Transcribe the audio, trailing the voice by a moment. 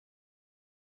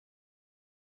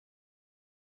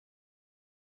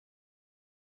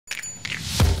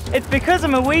It's because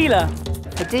I'm a wheeler.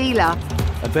 A dealer.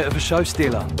 A bit of a show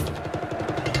stealer.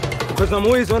 Because I'm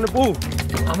always on the ball.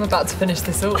 I'm about to finish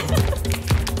this all.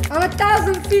 I'm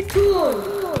 1,000 feet tall.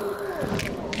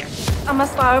 I'm a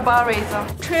spiral bar raiser.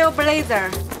 Trailblazer.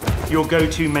 Your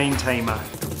go-to main-tamer.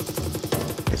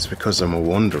 It's because I'm a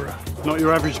wanderer. Not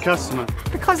your average customer.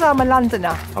 Because I'm a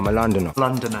Londoner. I'm a Londoner.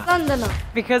 Londoner. Londoner.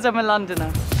 Because I'm a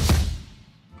Londoner.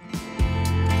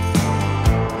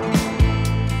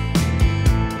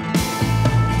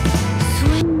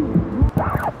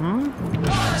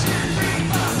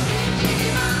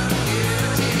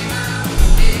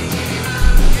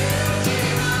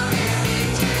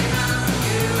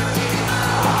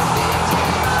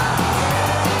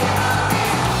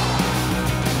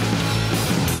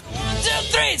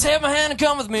 Take my hand and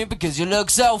come with me because you look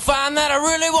so fine that I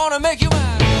really want to make you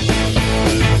mine.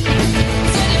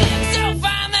 Said you look so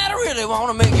fine that I really want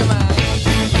to make you mine.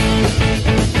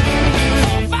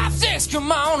 4, 5, 6,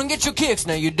 come on and get your kicks.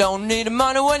 Now you don't need the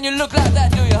money when you look like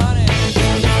that, do you, honey?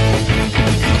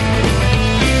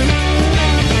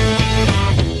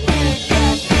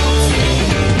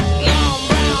 Long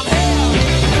brown hair,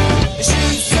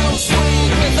 she's so sweet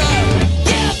with her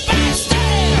get-back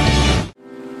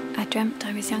stare. I dreamt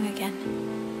I was young again.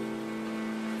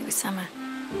 It was summer.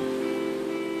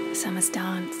 A summer's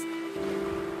dance.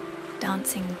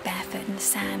 Dancing barefoot in the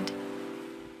sand.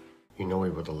 You know we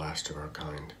were the last of our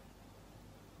kind.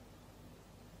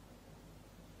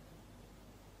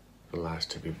 The last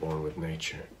to be born with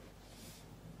nature.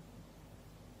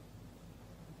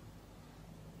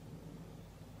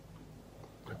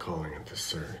 The calling of the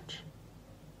surge.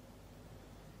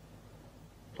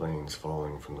 Planes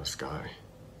falling from the sky.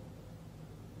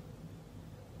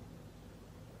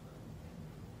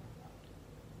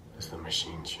 As the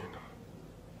machines, you know.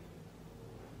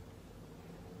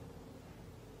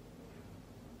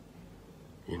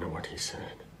 You know what he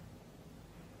said?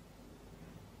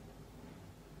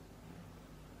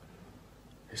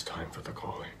 It's time for the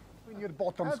calling.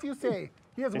 As you say,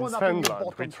 here's In one Finland, up in your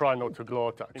we bottom. try not to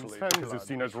gloat, actually, because it's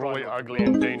seen as really ugly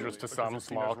and dangerous to some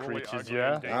small creatures,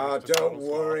 yeah? Oh, don't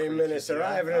worry, Minister.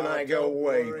 Ivan and I go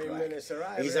way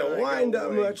back. He's a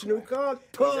wind-up merchant who can't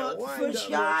put for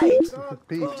shite.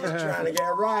 Just trying to get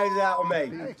a rise out of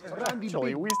me.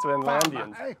 Actually, we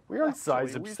Svenlandians, we aren't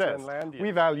size-obsessed.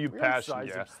 We value passion,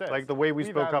 yeah? Like the way we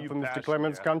spoke up for Mr.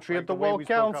 Clement's country at the World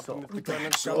Council.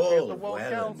 That's all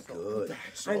well and good.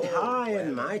 And high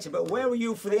and mighty, but where were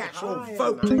you for the actual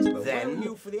vote then?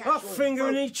 Off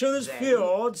fingering each other's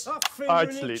fjords?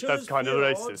 Actually, that's kind of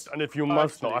racist. And if you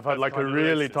must know, I've had like a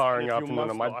really tiring afternoon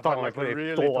on my tongue, like a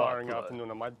really tiring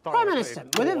afternoon on my tongue. Prime Minister,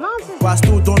 with advances. But I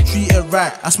still don't treat it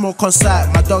right. I smoke on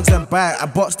sight, my dogs and bite. I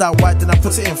box that white, then I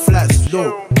put it in flats.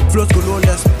 Low. Flows galore,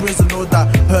 less brains and all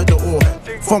that. Heard it all.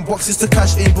 From boxes to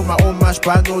cash in, but my own mash,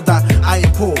 but I know that I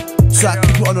ain't poor. So I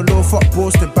keep it on the low, fuck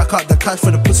boasting. Back out the cash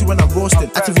for the pussy when I'm roasting.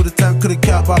 Active all the time, couldn't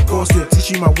care about ghosting.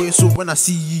 Teaching my way, so when I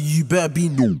see you, you better be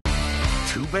new.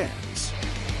 Two bands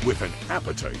with an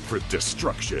appetite for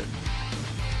destruction.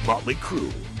 Motley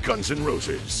Crue, Guns N'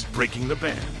 Roses, Breaking the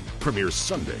Band, premieres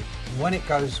Sunday. When it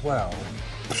goes well,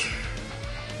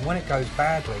 when it goes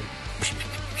badly.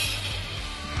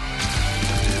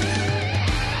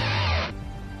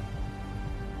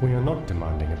 We are not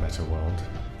demanding a better world.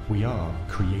 We are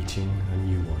creating a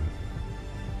new one.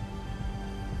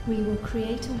 We will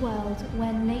create a world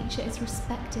where nature is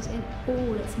respected in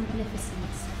all its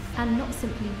magnificence and not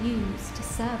simply used to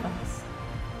serve us.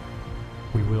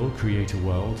 We will create a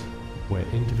world where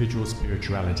individual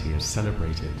spirituality is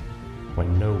celebrated,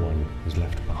 when no one is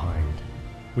left behind.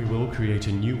 We will create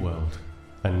a new world,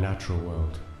 a natural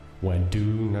world, where do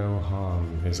no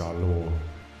harm is our law,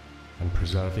 and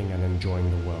preserving and enjoying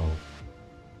the world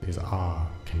is our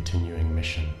continuing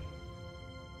mission.